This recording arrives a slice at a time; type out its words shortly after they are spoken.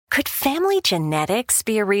Could family genetics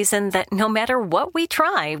be a reason that no matter what we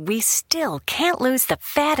try, we still can't lose the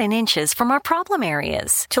fat and inches from our problem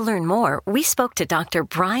areas? To learn more, we spoke to Dr.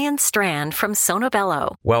 Brian Strand from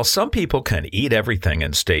Sonobello. While some people can eat everything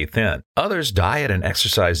and stay thin, others diet and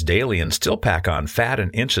exercise daily and still pack on fat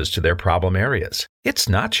and inches to their problem areas. It's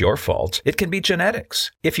not your fault. It can be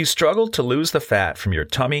genetics. If you struggle to lose the fat from your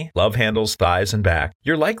tummy, love handles, thighs, and back,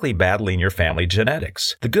 you're likely battling your family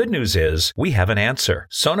genetics. The good news is we have an answer.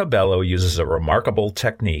 Sonobello uses a remarkable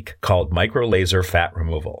technique called microlaser fat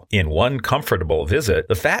removal. In one comfortable visit,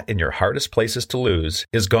 the fat in your hardest places to lose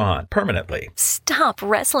is gone permanently. Stop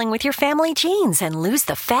wrestling with your family genes and lose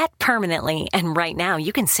the fat permanently. And right now,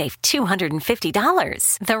 you can save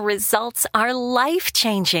 $250. The results are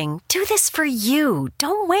life-changing. Do this for you.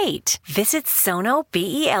 Don't wait. Visit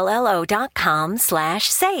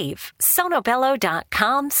sonobello.com/save.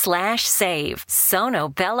 sonobello.com/save.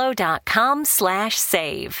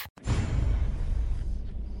 sonobello.com/save.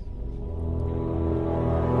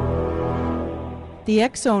 The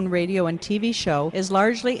X-Zone radio and TV show is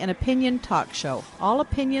largely an opinion talk show. All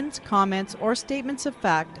opinions, comments, or statements of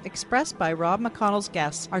fact expressed by Rob McConnell's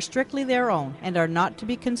guests are strictly their own and are not to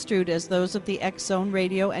be construed as those of the X-Zone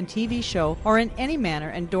radio and TV show or in any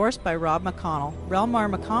manner endorsed by Rob McConnell,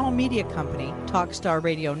 Relmar McConnell Media Company, Talkstar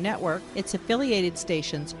Radio Network, its affiliated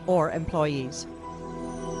stations, or employees.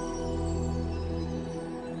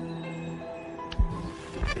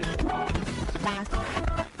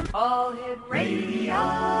 All Hit Radio.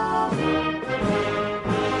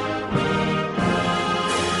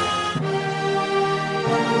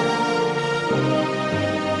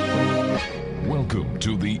 Welcome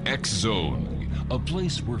to the X-Zone, a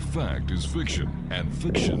place where fact is fiction and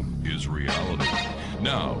fiction is reality.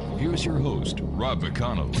 Now, here's your host, Rob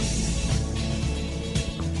McConnell.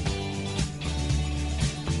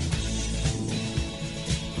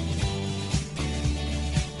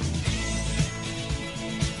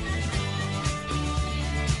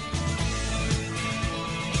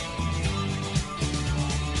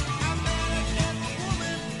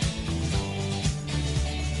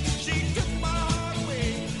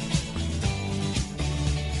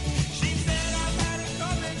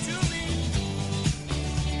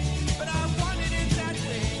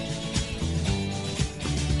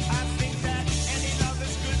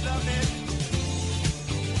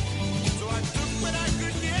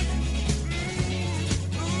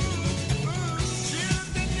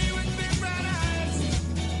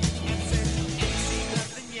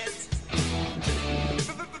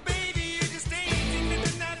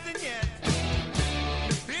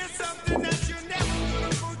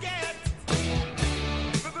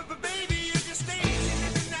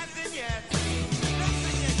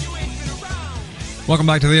 Welcome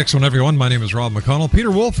back to the X-Zone, everyone. My name is Rob McConnell. Peter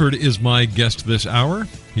Woolford is my guest this hour.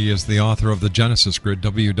 He is the author of the Genesis Grid,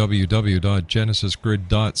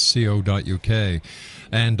 www.genesisgrid.co.uk.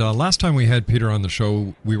 And last time we had Peter on the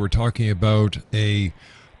show, we were talking about a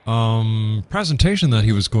presentation that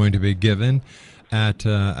he was going to be given at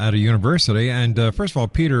a university. And first of all,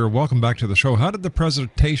 Peter, welcome back to the show. How did the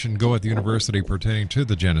presentation go at the university pertaining to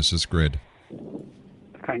the Genesis Grid?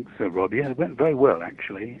 Thanks, Rob. Yeah, it went very well,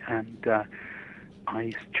 actually. And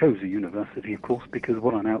I chose a university, of course, because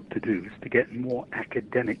what I'm out to do is to get more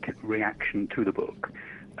academic reaction to the book.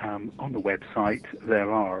 On the website, there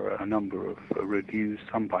are a number of reviews,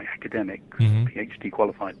 some by academics, PhD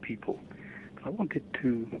qualified people. But I wanted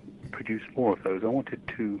to produce more of those. I wanted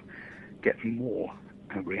to get more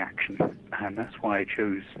reaction, and that's why I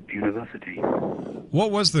chose university.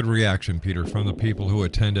 What was the reaction, Peter, from the people who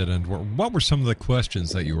attended, and what were some of the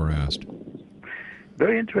questions that you were asked?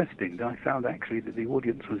 Very interesting. I found actually that the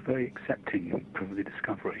audience was very accepting of the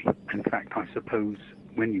discovery. In fact, I suppose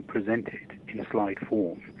when you present it in slide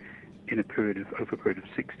form over a period of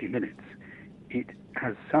 60 minutes, it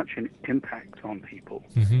has such an impact on people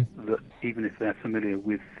that even if they're familiar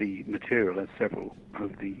with the material, as several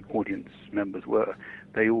of the audience members were,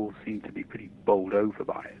 they all seem to be pretty bowled over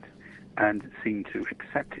by it and seem to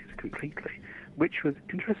accept it completely, which was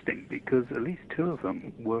interesting because at least two of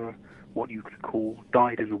them were what you could call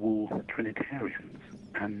dyed-in-the-wool Trinitarians.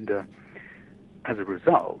 And as a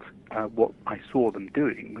result, what I saw them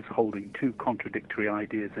doing was holding two contradictory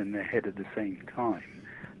ideas in their head at the same time.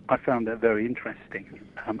 I found that very interesting.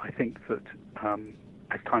 I think that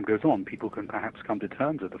as time goes on, people can perhaps come to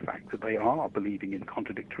terms with the fact that they are believing in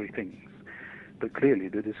contradictory things. But clearly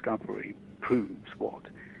the discovery proves what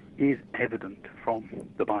is evident from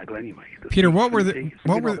the Bible anyway. Peter, what were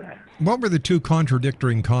the two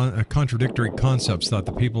contradictory concepts that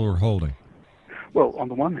the people were holding? Well, on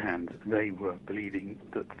the one hand, they were believing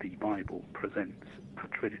that the Bible presents a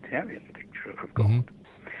Trinitarian picture of God,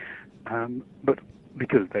 but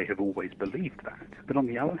because they have always believed that. But on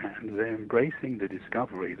the other hand, they're embracing the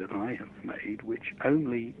discovery that I have made, which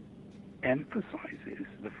only emphasizes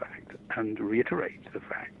the fact and reiterates the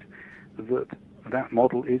fact that that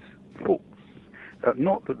model is false.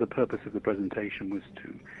 Not that the purpose of the presentation was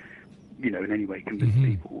to, in any way convince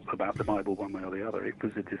people about the Bible one way or the other. It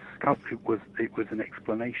was a discovery. It was an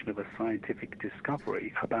explanation of a scientific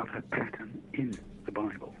discovery about a pattern in the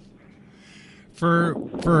Bible. For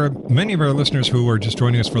many of our listeners who are just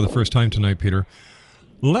joining us for the first time tonight, Peter,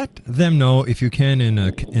 let them know, if you can, in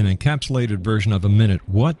an encapsulated version of a minute,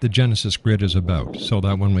 what the Genesis Grid is about, so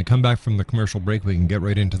that when we come back from the commercial break, we can get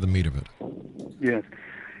right into the meat of it. Yes.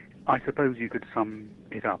 I suppose you could sum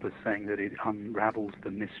it up as saying that it unravels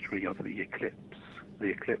the mystery of the eclipse. The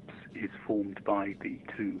eclipse is formed by the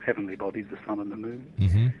two heavenly bodies, the sun and the moon.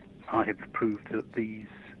 I have proved that these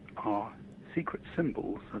are secret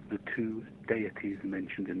symbols of the two deities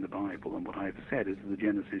mentioned in the Bible, and what I have said is the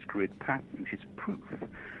Genesis Grid pattern is proof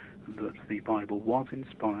that the Bible was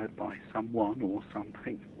inspired by someone or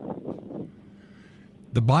something.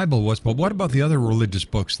 The Bible was, but what about the other religious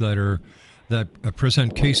books that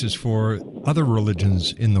present cases for other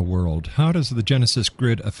religions in the world? How does the Genesis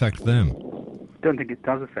Grid affect them? I don't think it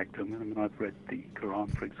does affect them. I mean, I've read the Quran,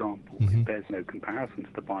 for example. It bears no comparison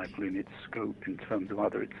to the Bible in its scope in terms of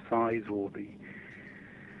either its size or the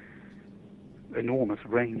enormous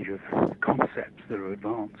range of concepts that are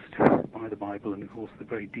advanced by the Bible, and of course the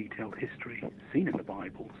very detailed history seen in the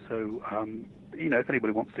Bible. So, if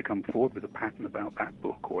anybody wants to come forward with a pattern about that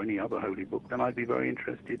book or any other holy book, then I'd be very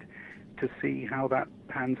interested to see how that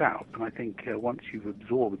pans out. And I think once you've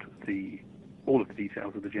absorbed all of the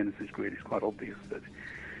details of the Genesis Grid, it's quite obvious that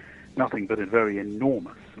nothing but a very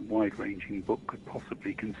enormous, wide-ranging book could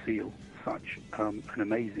possibly conceal such an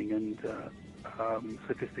amazing and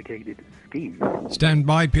sophisticated scheme. Stand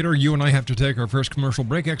by, Peter. You and I have to take our first commercial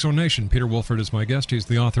break. Exonation. Peter Woolford is my guest. He's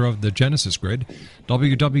the author of The Genesis Grid,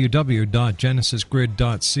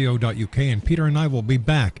 www.genesisgrid.co.uk, and Peter and I will be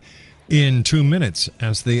back in 2 minutes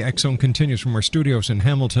as the X Zone continues from our studios in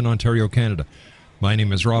Hamilton, Ontario, Canada. My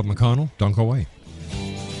name is Rob McConnell. Don't go away.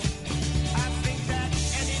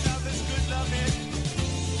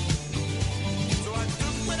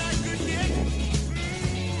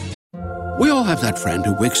 We all have that friend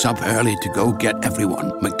who wakes up early to go get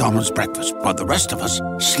everyone McDonald's breakfast, while the rest of us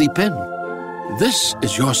sleep in. This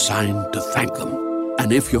is your sign to thank them.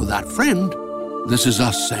 And if you're that friend, this is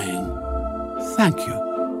us saying thank you.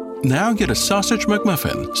 Now get a sausage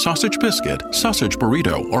McMuffin, sausage biscuit, sausage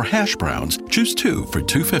burrito, or hash browns. Choose 2 for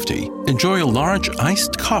 $2.50. Enjoy a large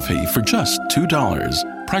iced coffee for just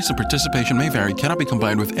 $2. Price and participation may vary. Cannot be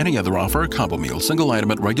combined with any other offer or combo meal. Single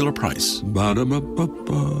item at regular price.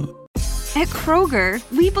 Ba-da-ba-ba-ba. At Kroger,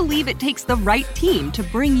 we believe it takes the right team to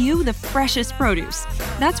bring you the freshest produce.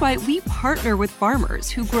 That's why we partner with farmers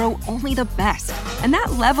who grow only the best. And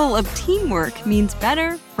that level of teamwork means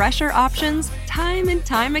better, fresher options time and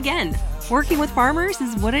time again. Working with farmers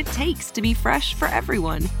is what it takes to be fresh for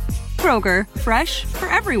everyone. Kroger, fresh for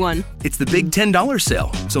everyone. It's the big $10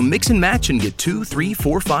 sale, so mix and match and get 2, 3,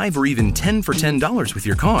 4, 5, or even 10 for $10 with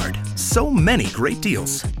your card. So many great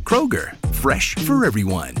deals. Kroger, fresh for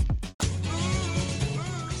everyone.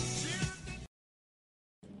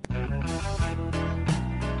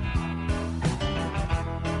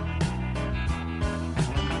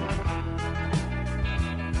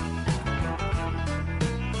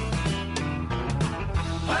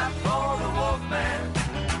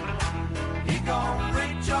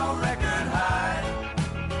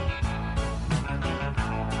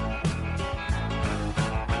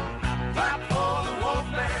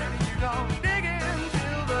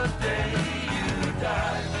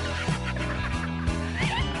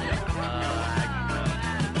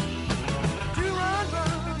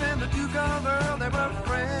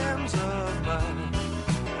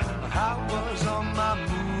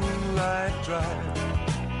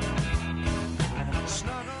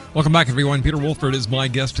 Welcome back, everyone. Peter Woolford is my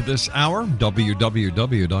guest this hour,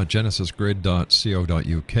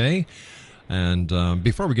 www.genesisgrid.co.uk. And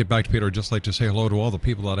before we get back to Peter, I'd just like to say hello to all the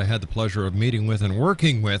people that I had the pleasure of meeting with and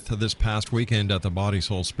working with this past weekend at the Body,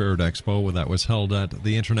 Soul, Spirit Expo that was held at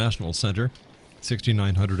the International Centre,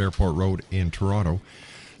 6900 Airport Road in Toronto.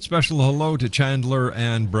 Special hello to Chandler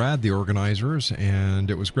and Brad, the organizers,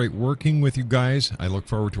 and it was great working with you guys. I look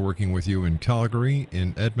forward to working with you in Calgary,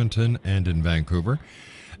 in Edmonton, and in Vancouver.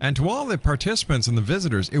 And to all the participants and the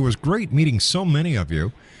visitors, it was great meeting so many of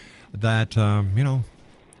you that,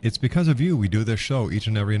 It's because of you we do this show each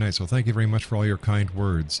and every night, so thank you very much for all your kind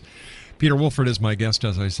words. Peter Woolford is my guest,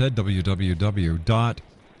 as I said,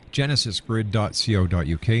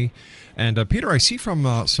 www.genesisgrid.co.uk. And Peter, I see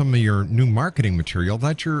from some of your new marketing material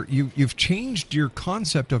that you've changed your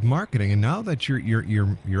concept of marketing, and now that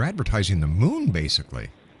you're advertising the moon, basically.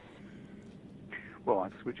 Well,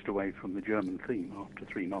 I've switched away from the German theme after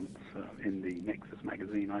 3 months in the Nexus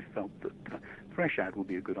magazine. I felt that fresh ad would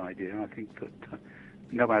be a good idea. I think that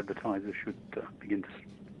no advertiser should begin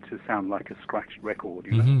to sound like a scratched record,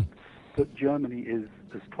 you know. But Germany is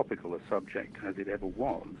as topical a subject as it ever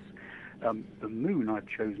was. The moon I've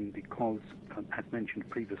chosen because, as mentioned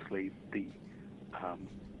previously, the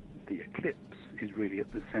eclipse is really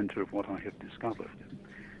at the center of what I have discovered.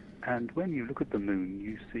 And when you look at the moon,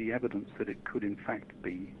 you see evidence that it could in fact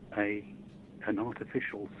be an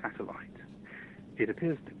artificial satellite. It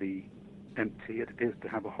appears to be empty. It appears to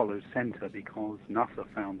have a hollow center because NASA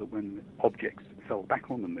found that when objects fell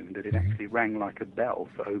back on the moon, that it actually rang like a bell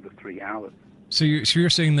for over 3 hours. So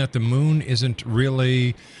you're saying that the moon isn't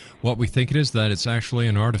really what we think it is, that it's actually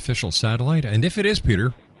an artificial satellite? And if it is,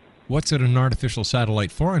 Peter, what's it an artificial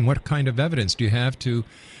satellite for, and what kind of evidence do you have to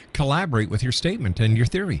collaborate with your statement and your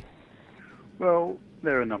theory? Well,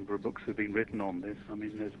 there are a number of books that have been written on this. I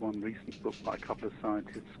mean, there's one recent book by a couple of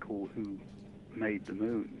scientists called Who Made the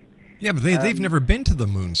Moon. Yeah, but they've never been to the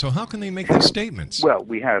moon, so how can they make these statements? Well,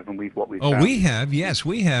 we have, and we've found. We have, yes,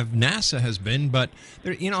 we have. NASA has been, but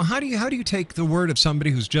how do you take the word of somebody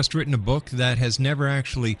who's just written a book that has never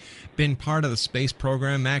actually been part of the space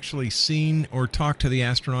program, actually seen or talked to the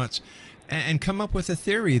astronauts, and come up with a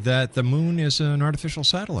theory that the moon is an artificial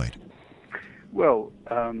satellite? Well,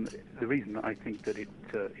 the reason I think that it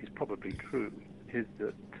is probably true is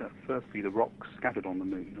that, firstly, the rocks scattered on the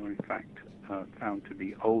moon are in fact found to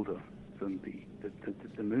be older than the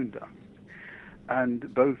moon dust,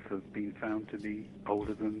 and both have been found to be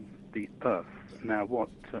older than the Earth. Now, what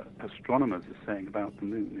astronomers are saying about the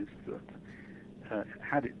moon is that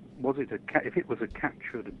if it was a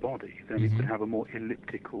captured body, then it would have a more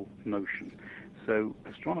elliptical motion. So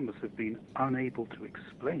astronomers have been unable to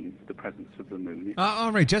explain the presence of the moon.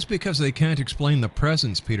 All right, just because they can't explain the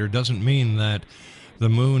presence, Peter, doesn't mean that the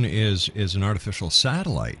moon is an artificial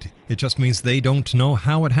satellite. It just means they don't know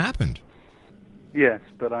how it happened. Yes,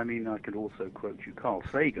 but I mean, I could also quote you Carl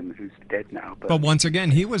Sagan, who's dead now. But once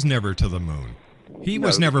again, he was never to the moon. He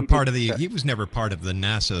was never part of the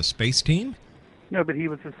NASA space team. No, but he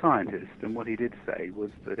was a scientist, and what he did say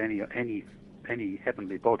was that any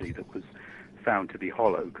heavenly body that was found to be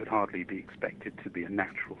hollow could hardly be expected to be a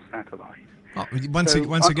natural satellite. Once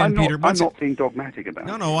again, Peter. I'm not being dogmatic about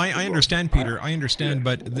it. No, I understand, Peter. I understand,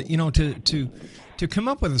 but to come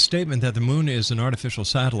up with a statement that the moon is an artificial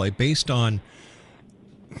satellite based on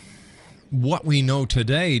what we know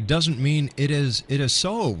today doesn't mean it is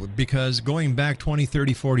so, because going back 20,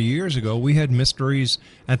 30, 40 years ago, we had mysteries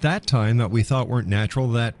at that time that we thought weren't natural,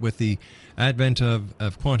 that with the advent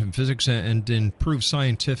of quantum physics and improved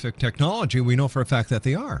scientific technology, we know for a fact that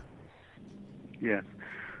they are. Yes.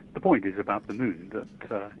 The point is about the moon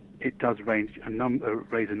that it does raise a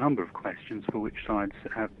number of questions for which science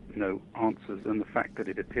have no answers, and the fact that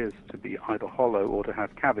it appears to be either hollow or to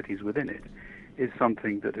have cavities within it is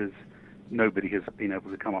something that nobody has been able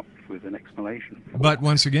to come up with an explanation for. But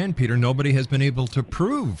once again, Peter, nobody has been able to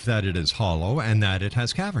prove that it is hollow and that it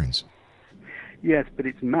has caverns. Yes, but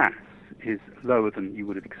its mass is lower than you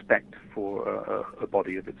would expect for a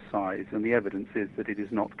body of its size, and the evidence is that it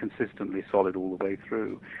is not consistently solid all the way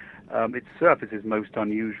through. Its surface is most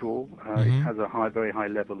unusual. It has a very high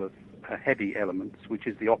level of heavy elements, which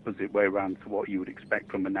is the opposite way around to what you would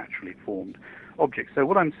expect from a naturally formed object. So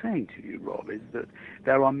what I'm saying to you, Rob, is that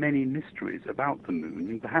there are many mysteries about the moon,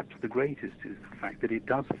 and perhaps the greatest is the fact that it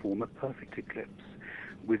does form a perfect eclipse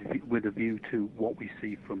with a view to what we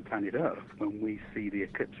see from planet Earth when we see the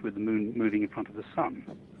eclipse with the moon moving in front of the sun.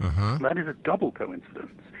 That is a double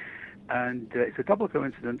coincidence. And it's a double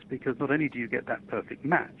coincidence because not only do you get that perfect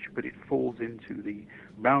match, but it falls into the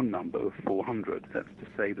round number of 400. That's to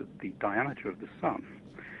say that the diameter of the sun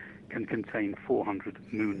can contain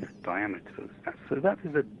 400 moon diameters. So that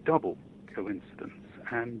is a double coincidence.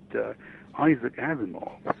 And Isaac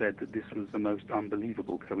Asimov said that this was the most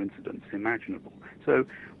unbelievable coincidence imaginable. So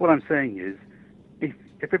what I'm saying is,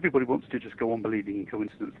 if everybody wants to just go on believing in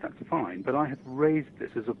coincidence, that's fine. But I have raised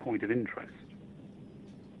this as a point of interest.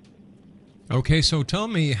 Okay, so tell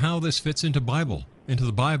me how this fits into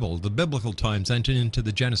the Bible, the biblical times, and into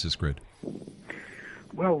the Genesis grid.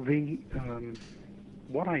 Well,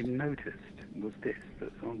 what I noticed was this,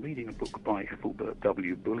 that on reading a book by Ethelbert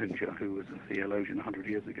W. Bullinger, who was a theologian 100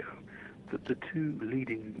 years ago, that the two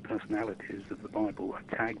leading personalities of the Bible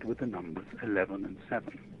are tagged with the numbers 11 and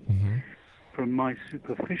 7. Mm-hmm. From my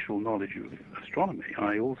superficial knowledge of astronomy,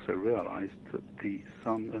 I also realized that the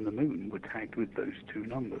sun and the moon were tagged with those two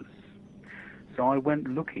numbers. So I went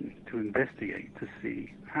looking to investigate to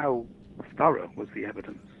see how thorough was the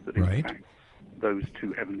evidence that in fact those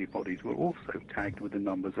two heavenly bodies were also tagged with the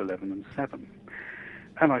numbers 11 and 7.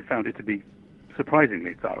 And I found it to be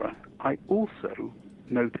surprisingly thorough. I also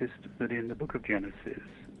noticed that in the book of Genesis,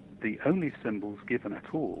 the only symbols given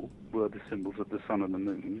at all were the symbols of the sun and the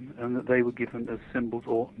moon, and that they were given as symbols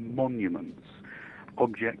or monuments,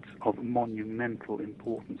 objects of monumental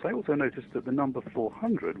importance. I also noticed that the number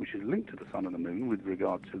 400, which is linked to the sun and the moon with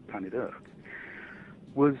regard to planet Earth,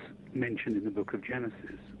 was mentioned in the book of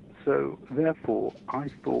Genesis. So, therefore, I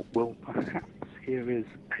thought, well, perhaps here is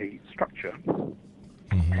a structure,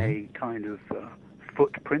 a kind of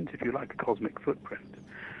footprint, if you like, a cosmic footprint,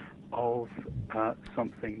 of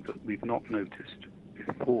something that we've not noticed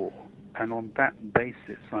before. And on that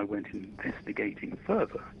basis, I went investigating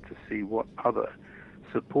further to see what other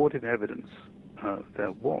supportive evidence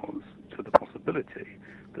there was to the possibility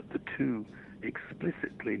that the two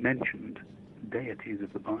explicitly mentioned deities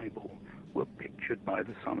of the Bible were pictured by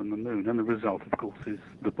the sun and the moon. And the result, of course, is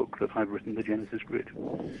the book that I've written, the Genesis Grid.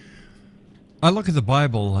 I look at the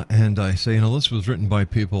Bible and I say, this was written by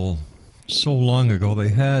people so long ago. They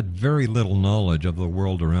had very little knowledge of the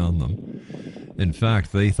world around them. In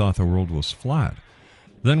fact, they thought the world was flat.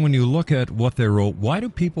 Then when you look at what they wrote, why do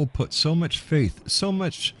people put so much faith, so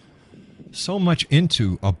much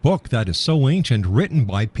into a book that is so ancient, written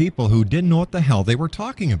by people who didn't know what the hell they were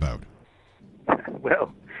talking about?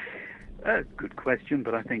 Well, good question,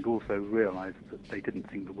 but I think also realized that they didn't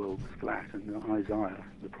think the world was flat. And Isaiah,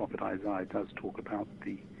 the prophet Isaiah, does talk about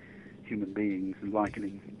the human beings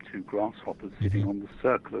likening to grasshoppers sitting on the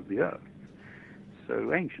circle of the earth.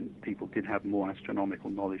 So ancient people did have more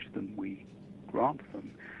astronomical knowledge than we grant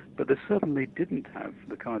them, but they certainly didn't have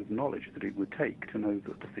the kind of knowledge that it would take to know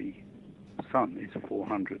that the sun is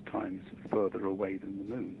 400 times further away than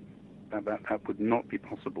the moon. That would not be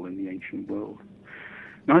possible in the ancient world.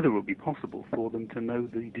 Neither would be possible for them to know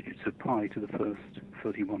the digits of pi to the first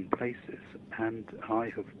 31 places. And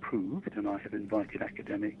I have proved, and I have invited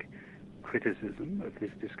academic criticism of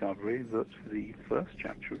this discovery, that the first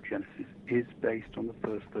chapter of Genesis is based on the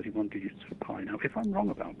first 31 digits of pi. Now, if I'm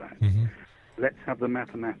wrong about that, let's have the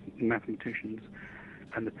mathematicians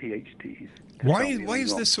and the PhDs.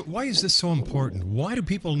 Why is this so important? Why do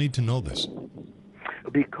people need to know this?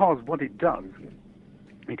 Because what it does,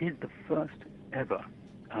 it is the first ever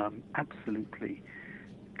absolutely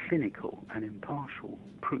clinical and impartial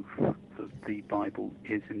proof that the Bible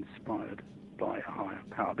is inspired by a higher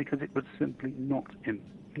power, because it was simply not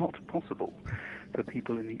possible for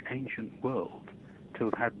people in the ancient world to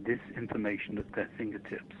have had this information at their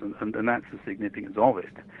fingertips, and that's the significance of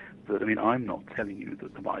it. That, I'm not telling you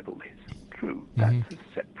that the Bible is true. That's a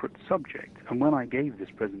separate subject. And when I gave this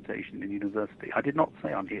presentation in university, I did not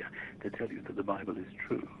say I'm here to tell you that the Bible is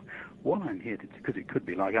true. What I'm here to, because it could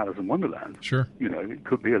be like Alice in Wonderland. Sure. It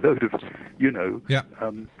could be a load of,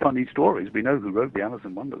 funny stories. We know who wrote the Alice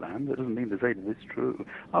in Wonderland. That doesn't mean to say that it's true.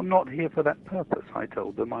 I'm not here for that purpose. I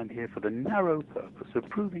told them I'm here for the narrow purpose of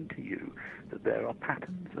proving to you that there are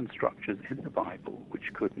patterns and structures in the Bible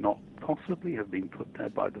which could not possibly have been put there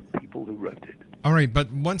by the people who wrote it. All right,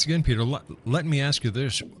 but once again, Peter, let me ask you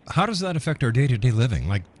this. How does that affect our day-to-day living?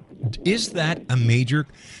 Like, is that a major...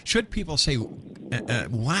 Should people say,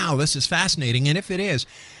 wow, this is fascinating, and if it is,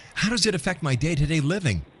 how does it affect my day-to-day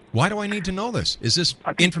living? Why do I need to know this? Is this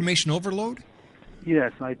information overload?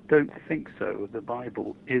 Yes, I don't think so. The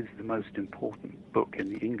Bible is the most important book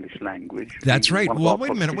in the English language. That's right. Well,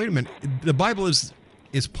 wait a minute. The Bible is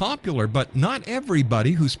popular, but not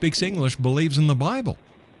everybody who speaks English believes in the Bible.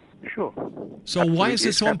 Sure. So why is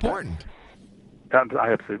this so important?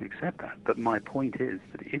 I absolutely accept that. But my point is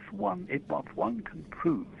that if one can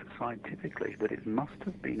prove scientifically that it must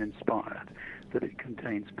have been inspired, that it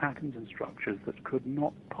contains patterns and structures that could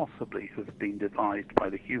not possibly have been devised by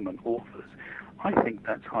the human authors, I think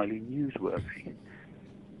that's highly newsworthy.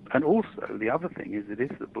 And also, the other thing is that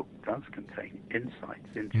if the book does contain insights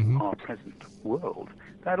into our present world,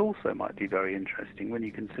 that also might be very interesting when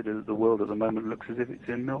you consider that the world at the moment looks as if it's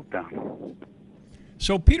in meltdown.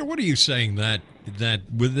 So, Peter, what are you saying, that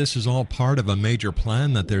with this is all part of a major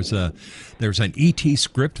plan, that there's an ET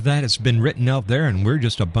script that has been written out there, and we're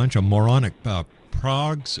just a bunch of moronic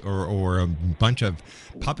progs or a bunch of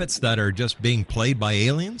puppets that are just being played by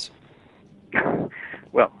aliens?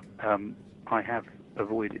 Well, I have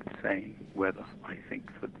avoided saying whether I think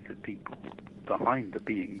that the people behind the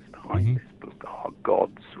beings behind this book are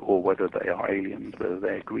gods, or whether they are aliens, whether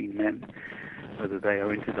they're green men, whether they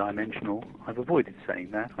are interdimensional. I've avoided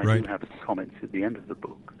saying that. I do have some comments at the end of the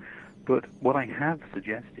book. But what I have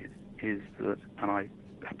suggested is that, and I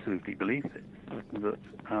absolutely believe this, that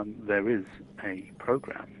there is a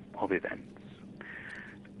program of events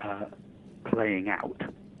playing out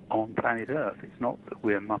on planet Earth. It's not that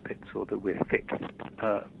we're Muppets or that we're fixed,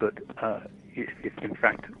 but if in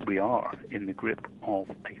fact we are in the grip of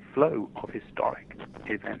a flow of historic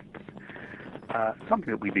events, something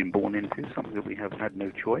that we've been born into, something that we have had no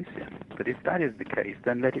choice in. But if that is the case,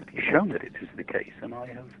 then let it be shown that it is the case, and I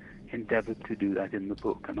have endeavored to do that in the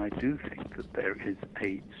book. And I do think that there is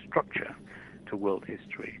a structure to world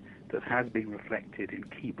history that has been reflected in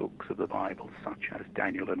key books of the Bible, such as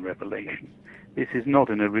Daniel and Revelation. This is not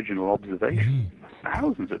an original observation.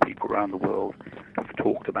 Thousands of people around the world have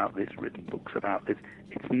talked about this, written books about this.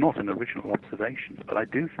 It's not an original observation, but I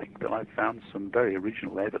do think that I've found some very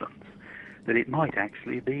original evidence that it might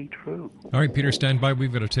actually be true. All right, Peter, stand by.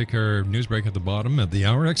 We've got to take our news break at the bottom of the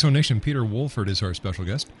hour. Exonation Peter WOOLFORD is our special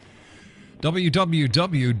guest.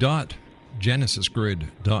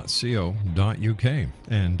 www.genesisgrid.co.uk.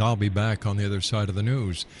 And I'll be back on the other side of the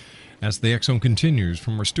news as the X Zone continues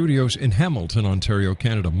from our studios in Hamilton, Ontario,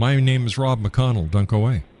 Canada. My name is Rob McConnell. Don't go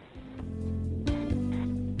away.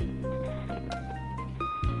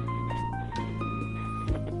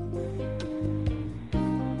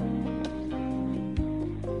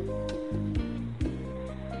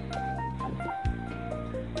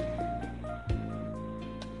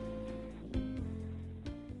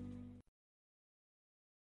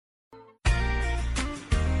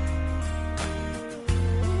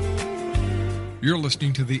 You're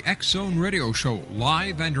listening to the X Zone Radio Show,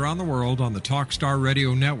 live and around the world on the Talkstar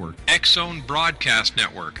Radio Network, X Zone Broadcast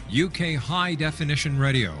Network, UK High Definition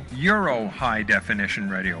Radio, Euro High Definition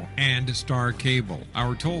Radio, and Star Cable.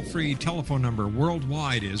 Our toll-free telephone number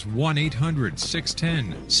worldwide is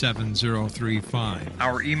 1-800-610-7035.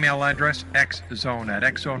 Our email address,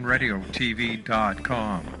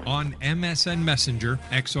 xzone@xzoneradiotv.com. On MSN Messenger,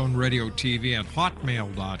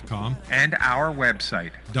 xzoneradiotv@hotmail.com, and our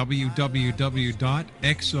website, www.xzoneradiotv.com.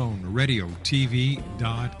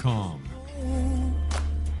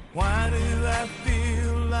 Why do I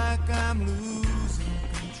feel like I'm losing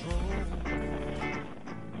control?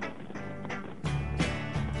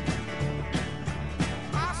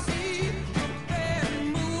 I see the bad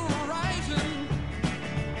moon rising.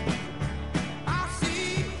 I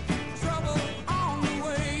see trouble on the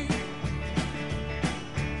way.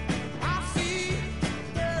 I see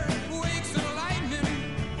earthquakes and lightning.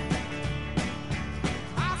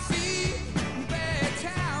 I see bad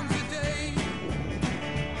times today.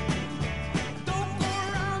 Don't go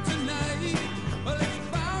around tonight, or it's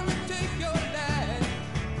bound to take your life.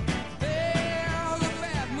 There's a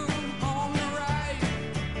bad moon on the right.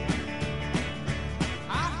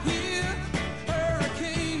 I hear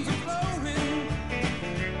hurricanes are blowing.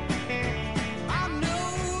 I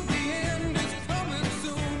know the end is coming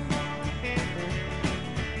soon.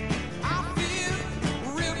 I feel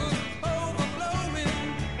rivers overflowing.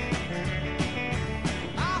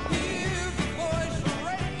 I hear the voice of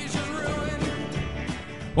rage and ruin.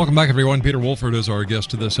 Welcome back, everyone. Peter WOOLFORD is our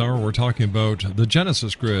guest this hour. We're talking about the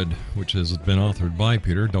Genesis Grid, which has been authored by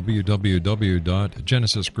Peter,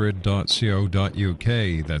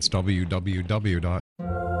 www.genesisgrid.co.uk. That's www.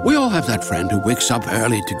 We all have that friend who wakes up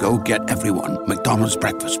early to go get everyone McDonald's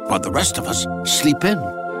breakfast, while the rest of us sleep in.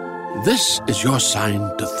 This is your sign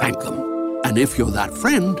to thank them. And if you're that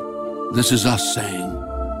friend, this is us saying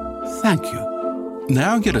thank you.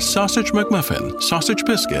 Now get a sausage McMuffin, sausage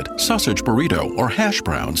biscuit, sausage burrito, or hash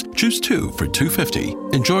browns. Choose 2 for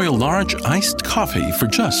 $2.50. Enjoy a large iced coffee for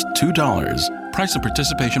just $2. Price and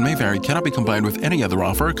participation may vary. Cannot be combined with any other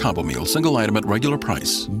offer or combo meal. Single item at regular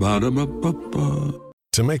price. Ba-da-ba-ba-ba.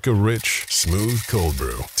 To make a rich, smooth cold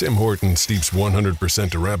brew, Tim Hortons steeps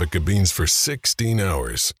 100% Arabica beans for 16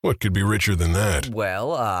 hours. What could be richer than that?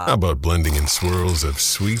 Well, How about blending in swirls of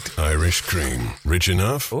sweet Irish cream? Rich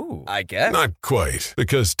enough? Ooh, I guess. Not quite,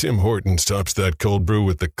 because Tim Hortons tops that cold brew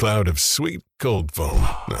with the cloud of sweet cold foam.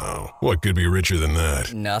 Now, what could be richer than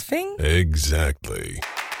that? Nothing? Exactly.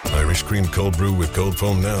 Irish cream cold brew with cold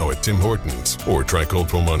foam now at Tim Hortons. Or try cold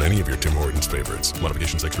foam on any of your Tim Hortons favorites.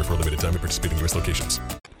 Modifications extra for a limited time at participating U.S. locations.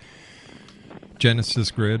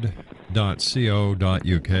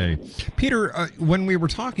 genesisgrid.co.uk. Peter, when we were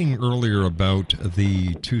talking earlier about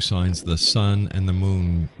the two signs, the sun and the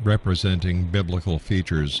moon, representing biblical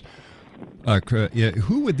features,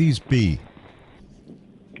 who would these be?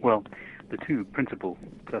 Well, the two principal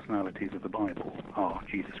personalities of the Bible are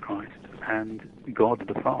Jesus Christ and God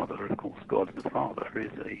the Father. Of course, God the Father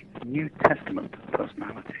is a New Testament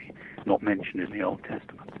personality, not mentioned in the Old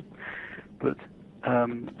Testament. But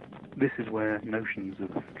this is where notions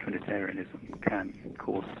of Trinitarianism can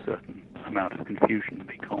cause a certain amount of confusion,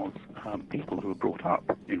 because people who are brought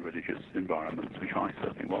up in religious environments, which I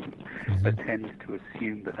certainly wasn't, tend to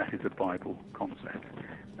assume that that is a Bible concept.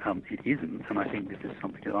 It isn't, and I think this is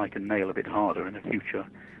something that I can nail a bit harder in a future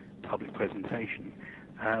public presentation,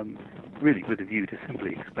 really with a view to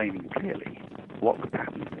simply explaining clearly what the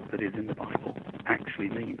pattern that is in the Bible actually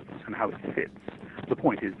means and how it fits. The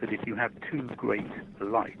point is that if you have two great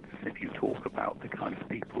lights, if you talk about the kind of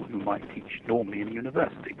people who might teach normally in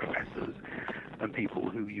university, professors, and people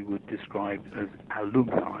who you would describe as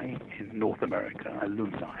alumni in North America,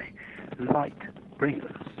 alumni, light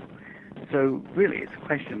bringers. So really it's a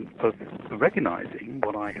question of recognizing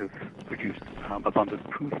what I have produced abundant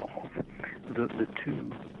proof of, that the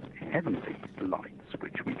two heavenly lights,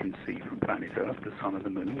 which we can see from planet Earth, the sun and the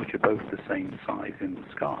moon, which are both the same size in the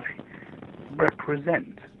sky,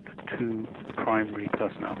 represent the two primary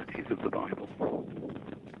personalities of the Bible.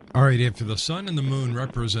 All right, if the sun and the moon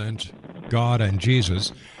represent God and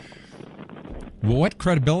Jesus, what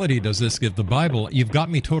credibility does this give the Bible? You've got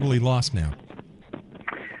me totally lost now.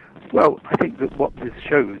 Well, I think that what this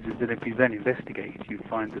shows is that if you then investigate, you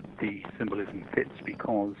find that the symbolism fits,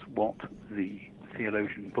 because what the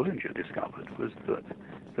theologian Bullinger discovered was that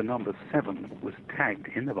the number 7 was tagged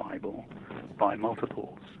in the Bible by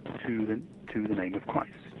multiples to the name of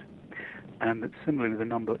Christ. And that similarly the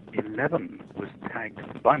number 11 was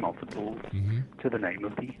tagged by multiples to the name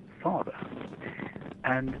of the Father.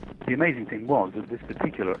 And the amazing thing was that this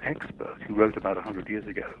particular expert, who wrote about 100 years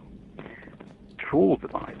ago, trawled the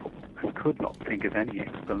Bible and could not think of any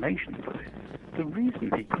explanation for this. The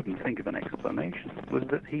reason he couldn't think of an explanation was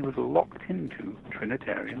that he was locked into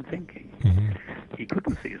Trinitarian thinking. He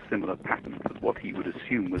couldn't see a similar pattern for what he would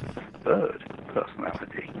assume was the third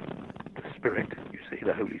personality, the Spirit, you see,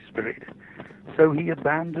 the Holy Spirit. So he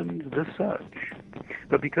abandoned the search.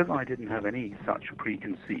 But because I didn't have any such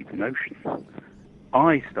preconceived notion,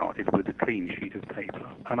 I started with a clean sheet of paper,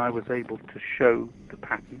 and I was able to show the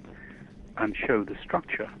pattern and show the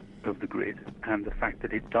structure of the grid and the fact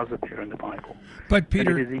that it does appear in the Bible. But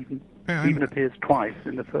Peter, and it is even appears twice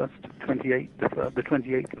in the first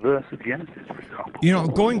 28th verse of Genesis, for example. You know,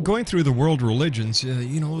 going through the world religions,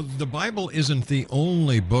 the Bible isn't the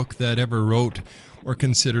only book that ever wrote or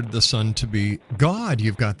considered the sun to be God.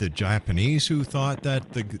 You've got the Japanese who thought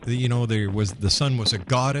that the sun was a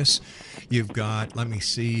goddess. You've got,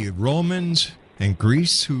 Romans and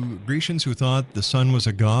Grecians who thought the sun was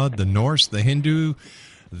a god. The Norse, the Hindu,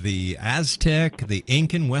 the Aztec, the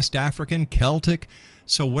Incan, West African, Celtic.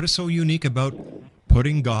 So what is so unique about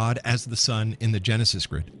putting God as the sun in the Genesis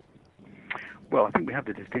grid? Well, I think we have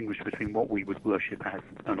to distinguish between what we would worship as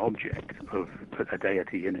an object of a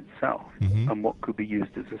deity in itself and what could be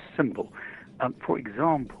used as a symbol. For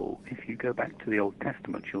example, if you go back to the Old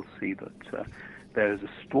Testament, you'll see that there is a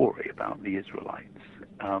story about the Israelites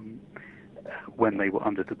when they were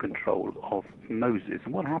under the control of Moses.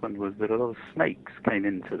 And what happened was that a lot of snakes came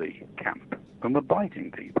into the camp and were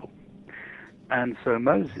biting people. And so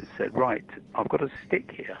Moses said, right, I've got a stick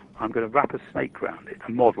here. I'm going to wrap a snake around it,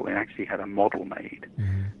 a model. He actually had a model made.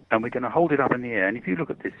 And we're going to hold it up in the air. And if you look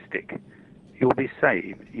at this stick, you'll be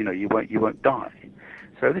saved. You won't die.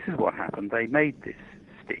 So this is what happened. They made this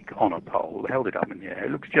stick on a pole, held it up in the air.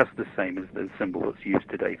 It looks just the same as the symbol that's used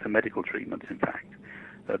today for medical treatments, in fact.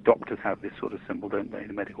 Doctors have this sort of symbol, don't they, in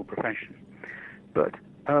the medical profession. But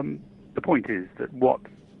the point is that what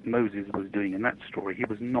Moses was doing in that story, he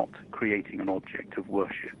was not creating an object of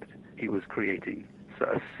worship. He was creating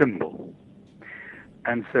a symbol.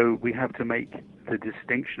 And so we have to make the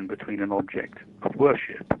distinction between an object of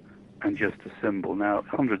worship and just a symbol. Now,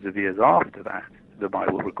 hundreds of years after that, the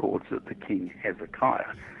Bible records that the king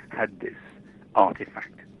Hezekiah had this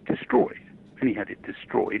artifact destroyed. And he had it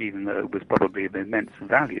destroyed, even though it was probably of immense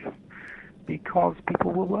value, because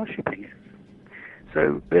people were worshipping it.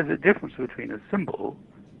 So there's a difference between a symbol,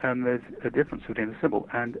 and there's a difference between a symbol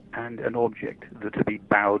and an object that to be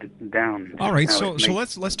bowed down to. All right, so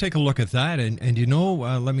let's take a look at that, and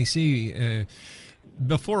let me see.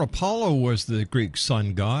 Before Apollo was the Greek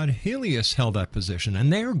sun god, Helios held that position,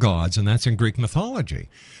 and they're gods, and that's in Greek mythology.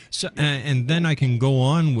 So, and then I can go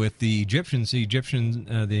on with the Egyptians. An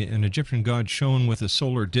Egyptian god shown with a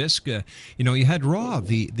solar disk. You had Ra,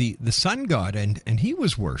 the sun god, and he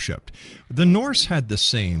was worshipped. The Norse had the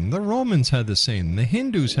same. The Romans had the same. The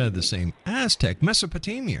Hindus had the same. Aztec,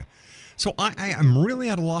 Mesopotamia. So I am really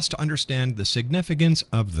at a loss to understand the significance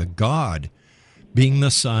of the God being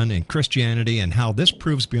the Son in Christianity, and how this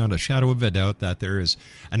proves beyond a shadow of a doubt that there is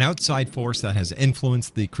an outside force that has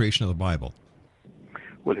influenced the creation of the Bible.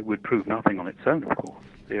 Well, it would prove nothing on its own, of course.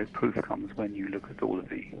 The proof comes when you look at all of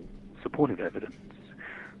the supportive evidence.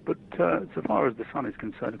 But so far as the Son is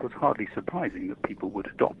concerned, it was hardly surprising that people would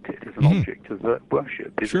adopt it as an object of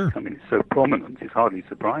worship. Sure. I mean, it's so prominent, it's hardly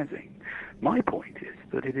surprising. My point is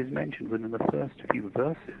that it is mentioned within the first few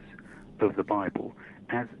verses of the Bible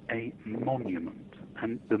as a monument,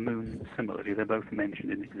 and the moon similarly. They're both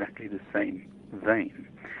mentioned in exactly the same vein.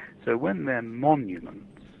 So when they're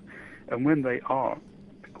monuments, and when they are,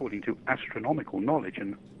 according to astronomical knowledge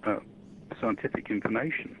and scientific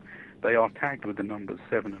information, they are tagged with the numbers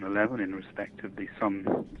 7 and 11 in respect of the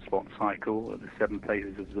sunspot cycle, or the 7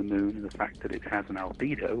 phases of the moon, and the fact that it has an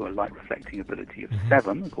albedo, a light-reflecting ability of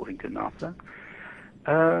 7, according to NASA.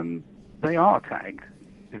 They are tagged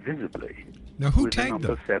visibly. Now, who with tagged the number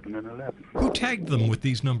them? 7 and 11. Who tagged them with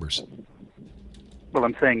these numbers? Well,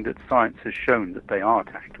 I'm saying that science has shown that they are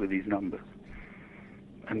tagged with these numbers,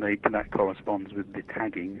 and that corresponds with the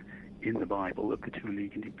tagging in the Bible of the two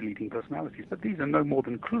leading personalities. But these are no more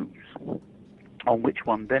than clues on which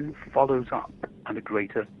one then follows up and a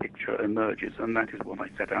greater picture emerges, and that is what I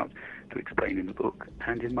set out to explain in the book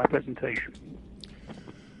and in my presentation.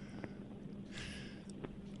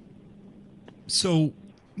 So,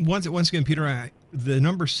 once again, Peter, the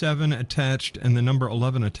number 7 attached and the number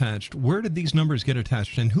 11 attached, where did these numbers get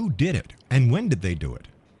attached, and who did it, and when did they do it?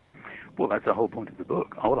 Well, that's the whole point of the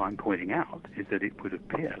book. All I'm pointing out is that it would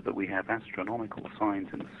appear that we have astronomical signs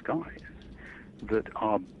in the skies that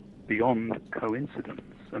are beyond coincidence.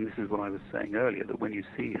 And this is what I was saying earlier, that when you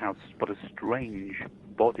see what a strange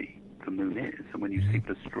body the moon is, and when you see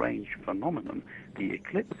the strange phenomenon, the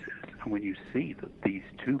eclipses, and when you see that these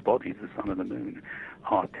two bodies, the sun and the moon,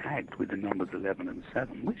 are tagged with the numbers 11 and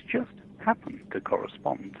 7, which just happen to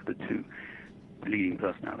correspond to the two leading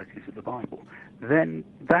personalities of the Bible, then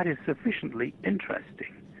that is sufficiently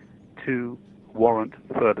interesting to warrant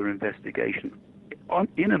further investigation.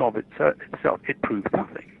 In and of itself, it proves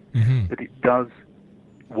nothing, but it does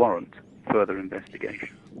warrant further investigation.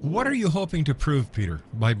 What are you hoping to prove, Peter,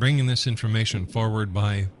 by bringing this information forward,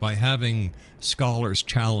 by having scholars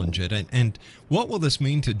challenge it, and what will this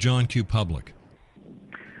mean to John Q. Public?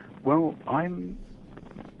 Well,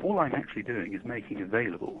 all I'm actually doing is making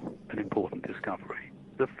available an important discovery.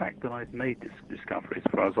 The fact that I've made this discovery,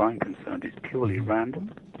 as far as I'm concerned, is purely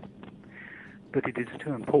random, but it is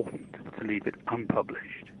too important to leave it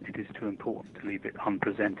unpublished. It is too important to leave it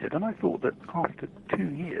unpresented. And I thought that after 2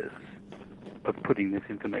 years of putting this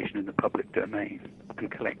information in the public domain and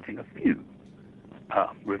collecting a few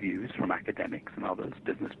reviews from academics and others,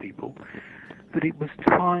 business people, that it was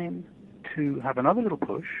time to have another little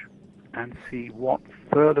push and see what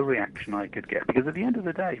further reaction I could get. Because at the end of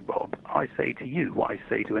the day, Bob, I say to you what I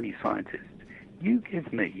say to any scientist: you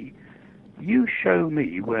show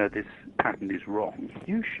me where this pattern is wrong.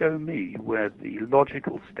 You show me where the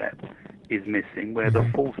logical step is missing, where the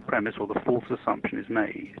false premise or the false assumption is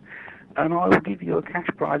made, and I will give you a cash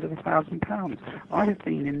prize of £1,000. I have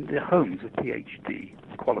been in the homes of PhD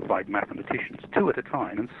qualified mathematicians, 2 at a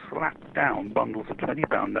time, and slapped down bundles of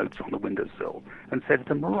 £20 notes on the windowsill and said to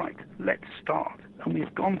them, right, let's start. And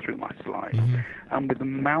we've gone through my slides. And with the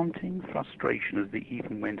mounting frustration as the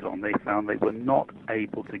evening went on, they found they were not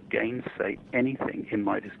able to gainsay anything in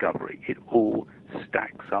my discovery. It all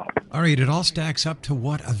stacks up. All right, it all stacks up to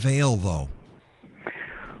what avail, though?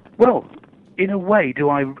 Well, in a way,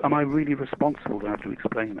 am I really responsible to have to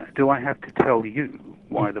explain that? Do I have to tell you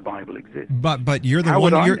why the Bible exists? But you're the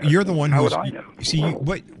one. You're the one who's. See,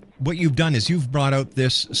 what you've done is you've brought out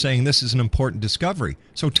this, saying this is an important discovery.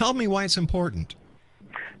 So tell me why it's important.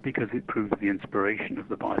 Because it proves the inspiration of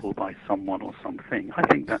the Bible by someone or something. I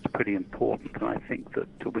think that's pretty important, and I think that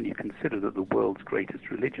when you consider that the world's greatest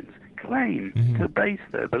religions claim to base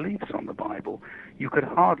their beliefs on the Bible, you could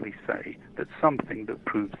hardly say that something that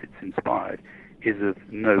proves it's inspired is of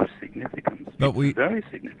no significance. But it's very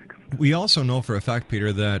significant. We also know for a fact,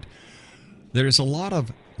 Peter, that there's a lot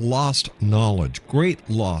of lost knowledge, great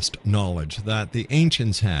lost knowledge that the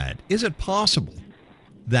ancients had. Is it possible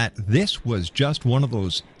that this was just one of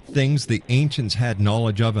those things the ancients had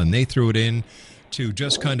knowledge of and they threw it in to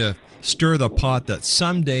just kind of stir the pot, that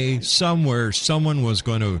someday, somewhere, someone was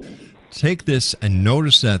going to take this and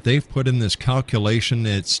notice that they've put in this calculation?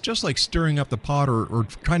 It's just like stirring up the pot or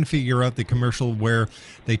trying to figure out the commercial where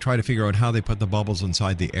they try to figure out how they put the bubbles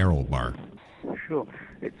inside the Aero bar. Sure.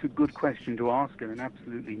 It's a good question to ask and an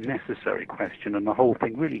absolutely necessary question, and the whole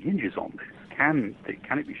thing really hinges on this. Can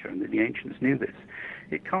it be shown that the ancients knew this?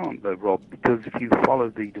 It can't, though, Rob, because if you follow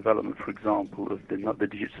the development, for example, of the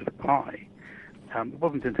digits of pi, it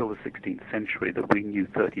wasn't until the 16th century that we knew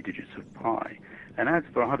 30 digits of pi. And as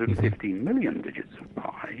for 115 million digits of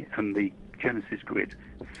pi, and the Genesis grid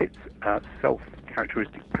fits a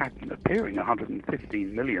self-characteristic pattern appearing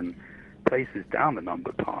 115 million places down the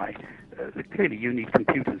number pi, clearly you need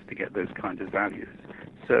computers to get those kinds of values.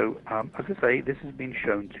 So, as I say, this has been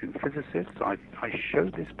shown to physicists. I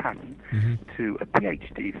showed this pattern to a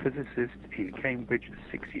PhD physicist in Cambridge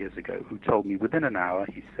 6 years ago who told me within an hour,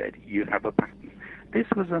 he said, you have a pattern. This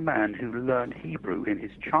was a man who learned Hebrew in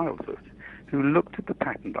his childhood, who looked at the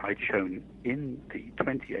pattern that I'd shown in the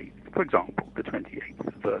 28th, for example, the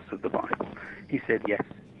 28th verse of the Bible. He said, yes,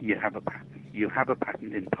 you have a pattern. You have a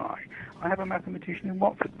pattern in pi. I have a mathematician in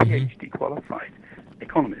Watford, PhD qualified,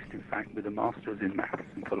 economist, in fact, with a master's in maths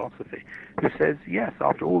and philosophy, who says, yes,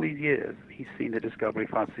 after all these years, he's seen the discovery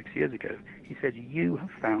 5-6 years ago. He said, you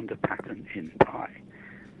have found a pattern in pi.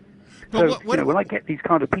 So, when I get these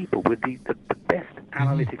kind of people with the best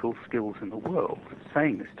analytical skills in the world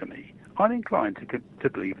saying this to me, I'm inclined to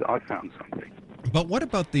believe that I found something. But what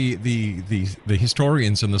about the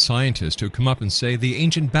historians and the scientists who come up and say the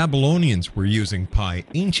ancient Babylonians were using pi,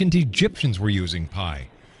 ancient Egyptians were using pi?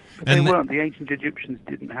 They weren't. The ancient Egyptians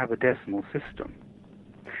didn't have a decimal system.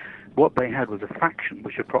 What they had was a fraction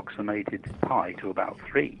which approximated pi to about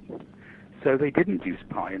 3. So they didn't use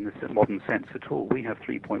pi in the modern sense at all. We have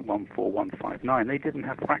 3.14159. They didn't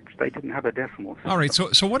have fractions. They didn't have a decimal system. All right.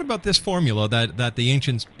 So what about this formula that the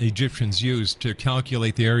ancient Egyptians used to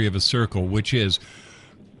calculate the area of a circle, which is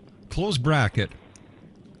close bracket,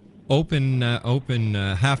 open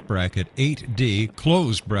half bracket, 8d,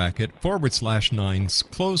 close bracket, /9,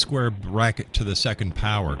 close square bracket to the second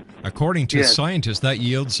power. According to scientists, that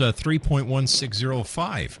yields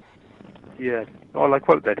 3.1605. Yeah. Well, I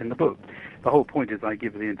quote that in the book. The whole point is I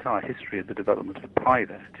give the entire history of the development of pi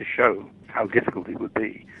there to show how difficult it would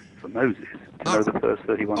be for Moses to know the first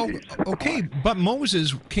 31 digits of okay, pi. but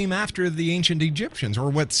Moses came after the ancient Egyptians, or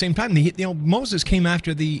at the same time, Moses came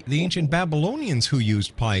after the ancient Babylonians who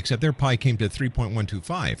used pi, except their pi came to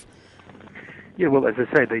 3.125. Yeah, well, as I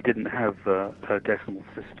say, they didn't have a decimal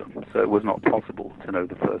system, so it was not possible to know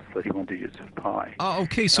the first 31 digits of pi.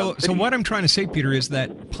 Okay, so what I'm trying to say, Peter, is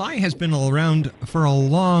that pi has been around for a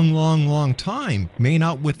long, long, long time, may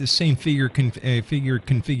not with the same figure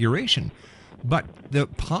configuration, but the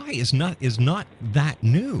pi is not that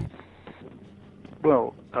new.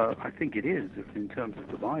 Well, I think it is in terms of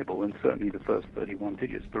the Bible, and certainly the first 31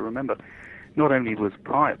 digits. But remember, not only was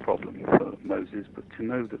pi a problem for Moses, but to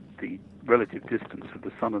know that the relative distance of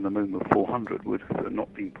the sun and the moon were 400 would have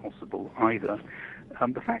not been possible either.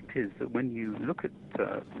 The fact is that when you look at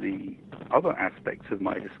the other aspects of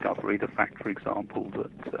my discovery, the fact, for example,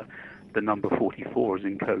 that the number 44 is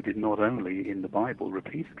encoded not only in the Bible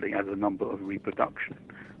repeatedly as a number of reproduction,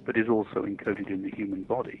 but is also encoded in the human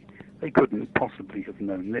body. They couldn't possibly have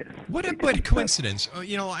known this. What a coincidence.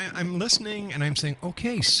 I'm listening and I'm saying,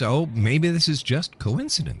 okay, so maybe this is just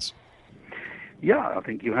coincidence. Yeah, I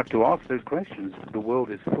think you have to ask those questions. The world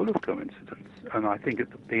is full of coincidence. And I think at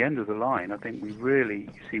the end of the line, I think we really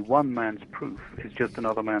see one man's proof is just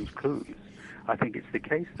another man's clues. I think it's the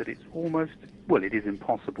case that it's almost, well, it is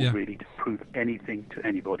impossible really to prove anything to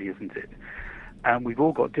anybody, isn't it? And we've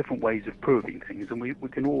all got different ways of proving things, and we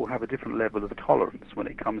can all have a different level of tolerance when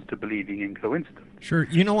it comes to believing in coincidence. Sure.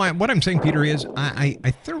 You know what I'm saying, Peter, is I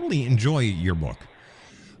thoroughly enjoy your book.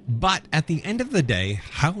 But at the end of the day,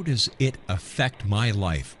 how does it affect my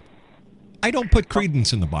life? I don't put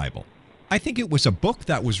credence in the Bible. I think it was a book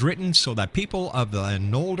that was written so that people of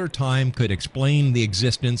an older time could explain the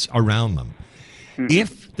existence around them. Mm-hmm.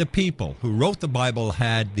 If the people who wrote the Bible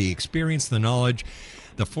had the experience, the knowledge,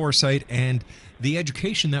 the foresight, and the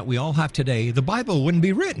education that we all have today, the Bible wouldn't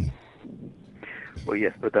be written. Well,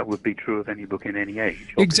 yes, but that would be true of any book in any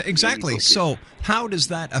age. Exactly. So how does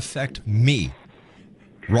that affect me?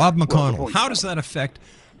 Rob McConnell, how does that affect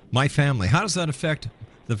my family? How does that affect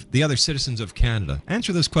the other citizens of Canada?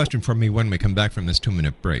 Answer this question for me when we come back from this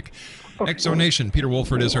 2-minute break. Exonation, Peter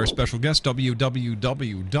Woolford is our special guest,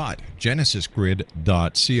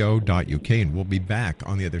 www.genesisgrid.co.uk, and we'll be back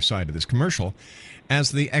on the other side of this commercial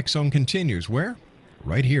as the X-Zone continues. Where?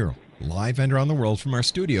 Right here, live and around the world from our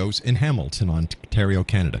studios in Hamilton, Ontario,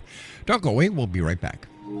 Canada. Don't go away, we'll be right back.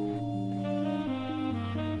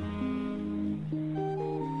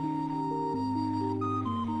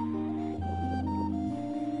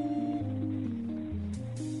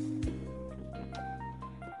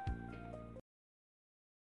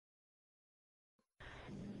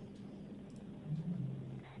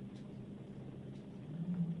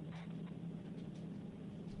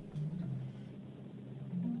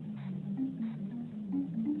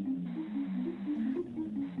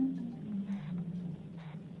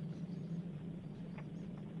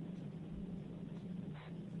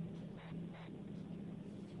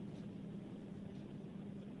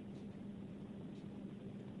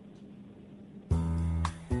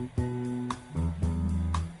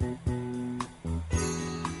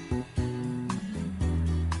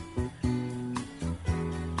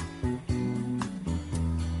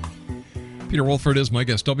 Peter Woolford is my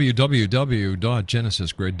guest.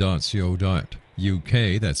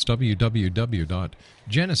 www.genesisgrid.co.uk. That's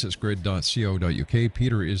www.genesisgrid.co.uk.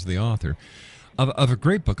 Peter is the author of a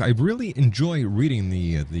great book. I really enjoy reading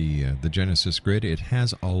the Genesis Grid. It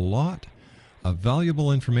has a lot of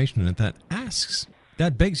valuable information in it that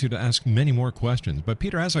begs you to ask many more questions. But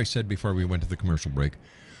Peter, as I said before we went to the commercial break,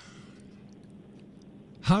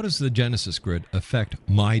 how does the Genesis Grid affect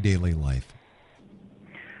my daily life?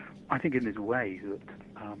 I think in this way that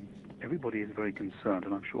everybody is very concerned,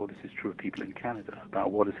 and I'm sure this is true of people in Canada,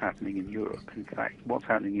 about what is happening in Europe. In fact, what's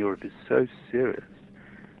happening in Europe is so serious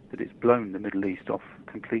that it's blown the Middle East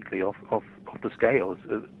completely off the scales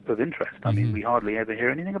of interest. I mean, we hardly ever hear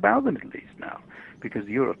anything about the Middle East now, because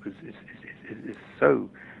Europe is so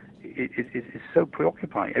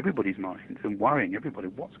preoccupying everybody's minds and worrying everybody.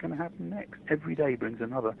 What's going to happen next? Every day brings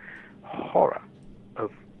another horror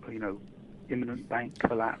of, imminent bank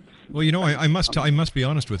collapse. Well, I must be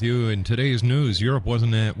honest with you. In today's news, Europe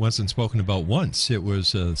wasn't spoken about once. It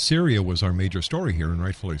was Syria was our major story here, and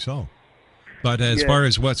rightfully so. But as far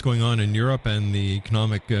as what's going on in Europe and the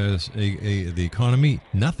the economy,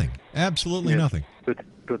 nothing, absolutely nothing. But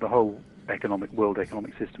the whole world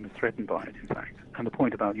economic system is threatened by it, in fact. And the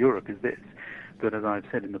point about Europe is this: that, as I've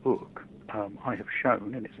said in the book, I have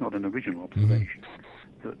shown, and it's not an original observation,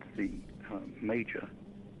 that the major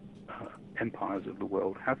empires of the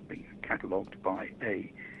world have been catalogued by a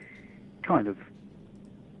kind of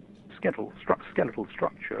skeletal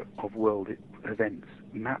structure of world events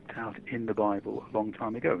mapped out in the Bible a long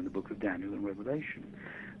time ago in the book of Daniel and Revelation.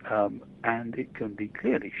 And it can be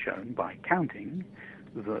clearly shown by counting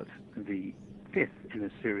that the fifth in a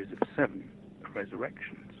series of 7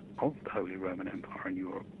 resurrections of the Holy Roman Empire in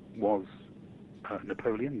Europe was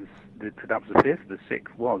Napoleon. That was the fifth. The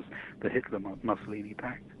sixth was the Hitler-Mussolini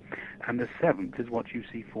Pact. And the 7th is what you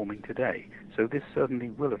see forming today. So this certainly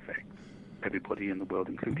will affect everybody in the world,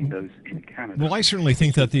 including those in Canada. Well, I certainly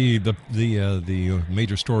think that the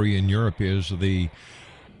major story in Europe is the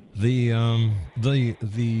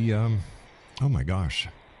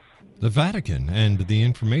Vatican and the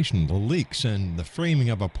information, the leaks, and the framing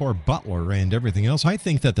of a poor butler and everything else. I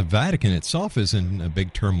think that the Vatican itself is in a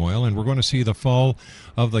big turmoil, and we're going to see the fall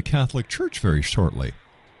of the Catholic Church very shortly.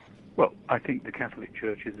 Well, I think the Catholic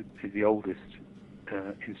Church is the oldest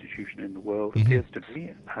institution in the world, appears to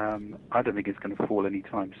be. I don't think it's going to fall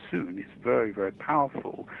anytime soon. It's very, very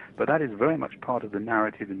powerful, but that is very much part of the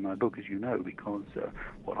narrative in my book, as you know, because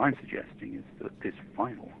what I'm suggesting is that this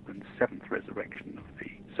final and 7th resurrection of the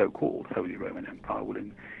so-called Holy Roman Empire will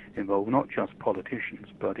involve not just politicians,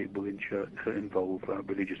 but it will involve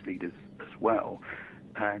religious leaders as well.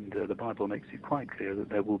 And the Bible makes it quite clear that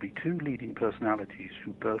there will be 2 leading personalities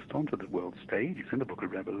who burst onto the world stage. It's in the book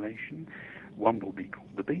of Revelation. One will be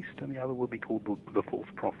called the beast, and the other will be called the false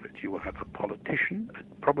prophet. You will have a politician,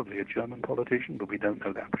 probably a German politician, but we don't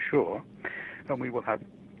know that for sure. And we will have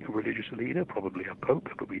a religious leader, probably a pope,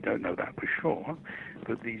 but we don't know that for sure.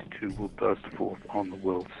 But these 2 will burst forth on the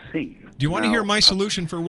world scene. Do you want to hear my solution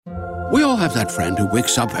for... We all have that friend who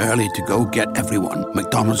wakes up early to go get everyone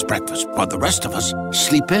McDonald's breakfast, while the rest of us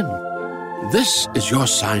sleep in. This is your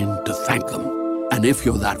sign to thank them. And if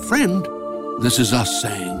you're that friend, this is us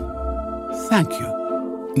saying thank you.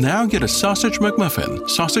 Now get a sausage McMuffin,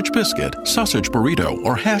 sausage biscuit, sausage burrito,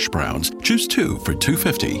 or hash browns. Choose 2 for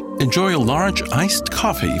 $2.50. Enjoy a large iced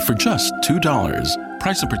coffee for just $2.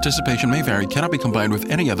 Price and participation may vary. Cannot be combined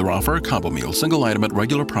with any other offer or combo meal. Single item at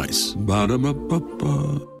regular price.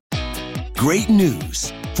 Ba-da-ba-ba-ba. Great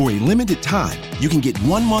news. For a limited time, you can get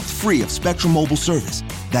 1 month free of Spectrum Mobile service.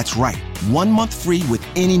 That's right, 1 month free with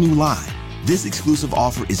any new line. This exclusive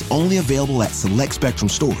offer is only available at select Spectrum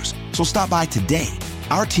stores, so stop by today.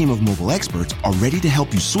 Our team of mobile experts are ready to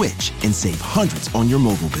help you switch and save hundreds on your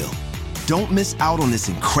mobile bill. Don't miss out on this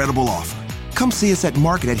incredible offer. Come see us at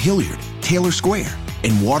Market at Hilliard, Taylor Square,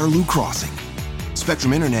 and Waterloo Crossing.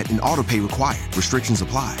 Spectrum Internet and autopay required. Restrictions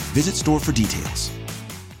apply. Visit store for details.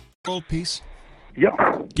 World peace? Yeah.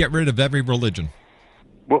 Get rid of every religion.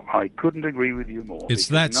 Well, I couldn't agree with you more. It's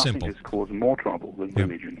that simple. Nothing has caused more trouble than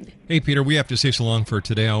religion. Hey, Peter, we have to say so long for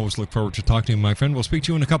today. I always look forward to talking to you, my friend. We'll speak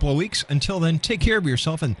to you in a couple of weeks. Until then, take care of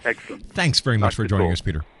yourself, and thanks very much for joining us,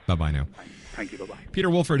 Peter. Bye-bye now. Thank you. Bye-bye.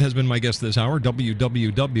 Peter Woolford has been my guest this hour.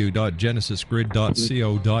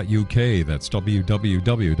 www.genesisgrid.co.uk. That's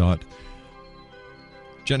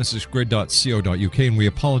www.genesisgrid.co.uk. And we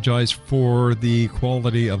apologize for the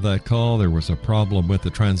quality of that call. There was a problem with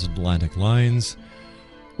the transatlantic lines.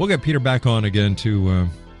 We'll get Peter back on again to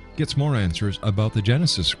get some more answers about the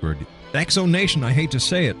Genesis Grid. X-Zone Nation, I hate to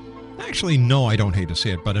say it. Actually, no, I don't hate to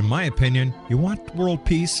say it. But in my opinion, you want world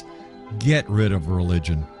peace? get rid of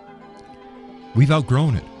religion. We've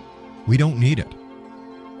outgrown it. We don't need it.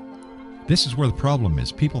 This is where the problem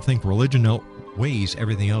is. People think religion outweighs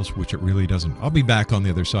everything else, which it really doesn't. I'll be back on the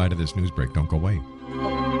other side of this news break. Don't go away.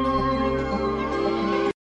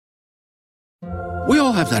 We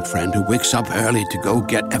all have that friend who wakes up early to go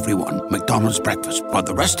get everyone McDonald's breakfast, while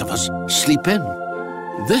the rest of us sleep in.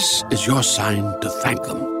 This is your sign to thank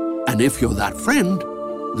them. And if you're that friend,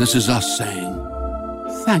 this is us saying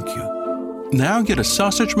thank you. Now get a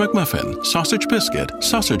sausage McMuffin, sausage biscuit,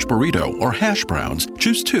 sausage burrito, or hash browns.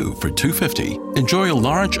 Choose 2 for $2.50. Enjoy a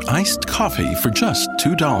large iced coffee for just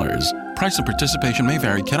 $2. Price and participation may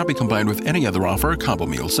vary. Cannot be combined with any other offer or combo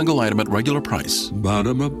meal. Single item at regular price.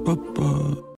 Ba-da-ba-ba-ba.